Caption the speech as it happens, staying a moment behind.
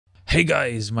Hey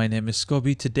guys, my name is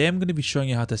Scoby. Today I'm going to be showing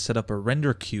you how to set up a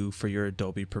render queue for your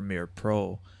Adobe Premiere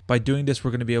Pro. By doing this,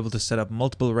 we're going to be able to set up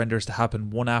multiple renders to happen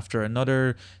one after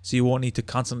another, so you won't need to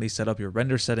constantly set up your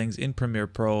render settings in Premiere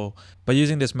Pro. By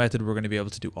using this method, we're going to be able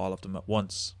to do all of them at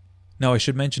once. Now, I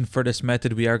should mention for this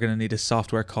method, we are going to need a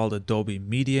software called Adobe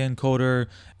Media Encoder.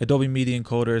 Adobe Media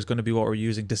Encoder is going to be what we're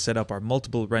using to set up our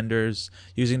multiple renders.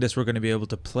 Using this, we're going to be able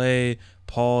to play,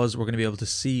 pause, we're going to be able to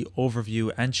see,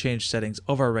 overview, and change settings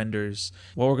of our renders.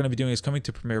 What we're going to be doing is coming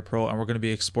to Premiere Pro, and we're going to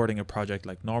be exporting a project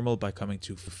like normal by coming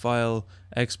to File,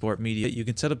 Export Media. You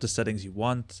can set up the settings you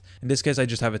want. In this case, I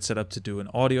just have it set up to do an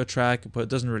audio track, but it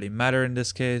doesn't really matter in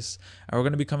this case. And we're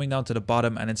going to be coming down to the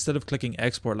bottom, and instead of clicking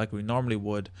Export like we normally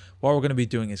would, what we're going to be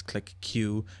doing is click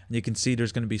Queue, and you can see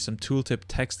there's going to be some tooltip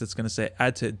text that's going to say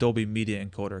Add to Adobe Media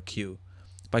Encoder Queue.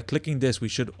 By clicking this, we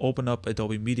should open up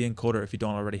Adobe Media Encoder. If you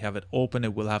don't already have it open,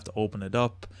 it will have to open it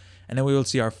up, and then we will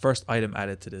see our first item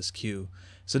added to this queue.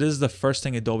 So this is the first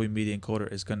thing Adobe Media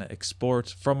Encoder is going to export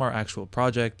from our actual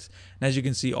project. And as you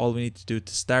can see, all we need to do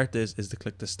to start this is to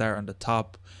click the start on the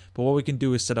top. But what we can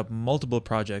do is set up multiple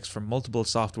projects from multiple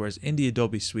softwares in the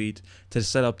Adobe suite to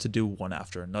set up to do one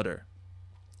after another.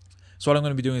 So what I'm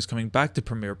going to be doing is coming back to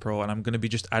Premiere Pro, and I'm going to be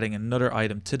just adding another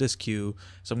item to this queue.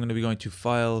 So I'm going to be going to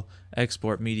File,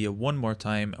 Export Media one more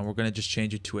time, and we're going to just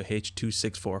change it to a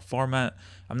H.264 format.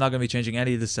 I'm not going to be changing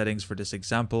any of the settings for this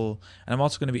example, and I'm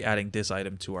also going to be adding this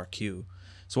item to our queue.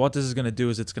 So what this is going to do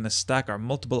is it's going to stack our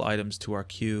multiple items to our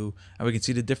queue, and we can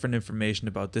see the different information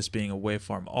about this being a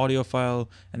waveform audio file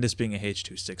and this being a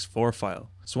H.264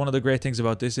 file. So one of the great things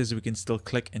about this is we can still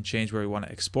click and change where we want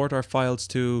to export our files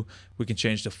to. We can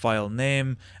change the file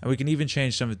name, and we can even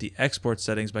change some of the export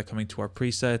settings by coming to our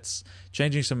presets,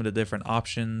 changing some of the different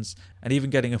options, and even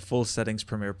getting a full settings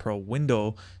Premiere Pro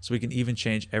window, so we can even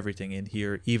change everything in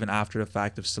here even after the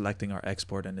fact of selecting our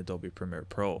export in Adobe Premiere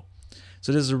Pro.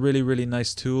 So this is a really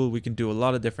nice tool. We can do a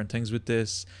lot of different things with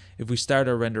this. If we start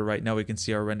our render right now, we can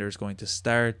see our render is going to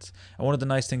start. And one of the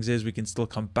nice things is we can still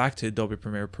come back to Adobe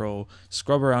Premiere Pro,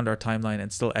 scrub around our timeline,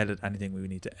 and still edit anything we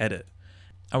need to edit.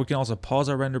 And we can also pause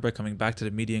our render by coming back to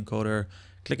the Media Encoder,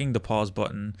 clicking the pause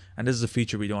button. And this is a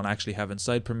feature we don't actually have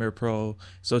inside Premiere Pro,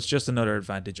 so it's just another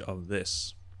advantage of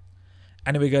this.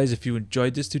 Anyway guys, if you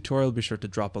enjoyed this tutorial, be sure to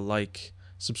drop a like.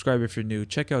 Subscribe if you're new,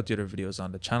 check out the other videos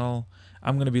on the channel.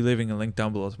 I'm going to be leaving a link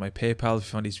down below to my PayPal if you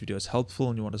find these videos helpful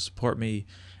and you want to support me.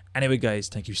 Anyway guys,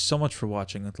 thank you so much for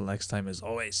watching. Until next time, as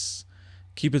always,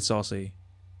 keep it saucy.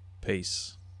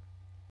 Peace.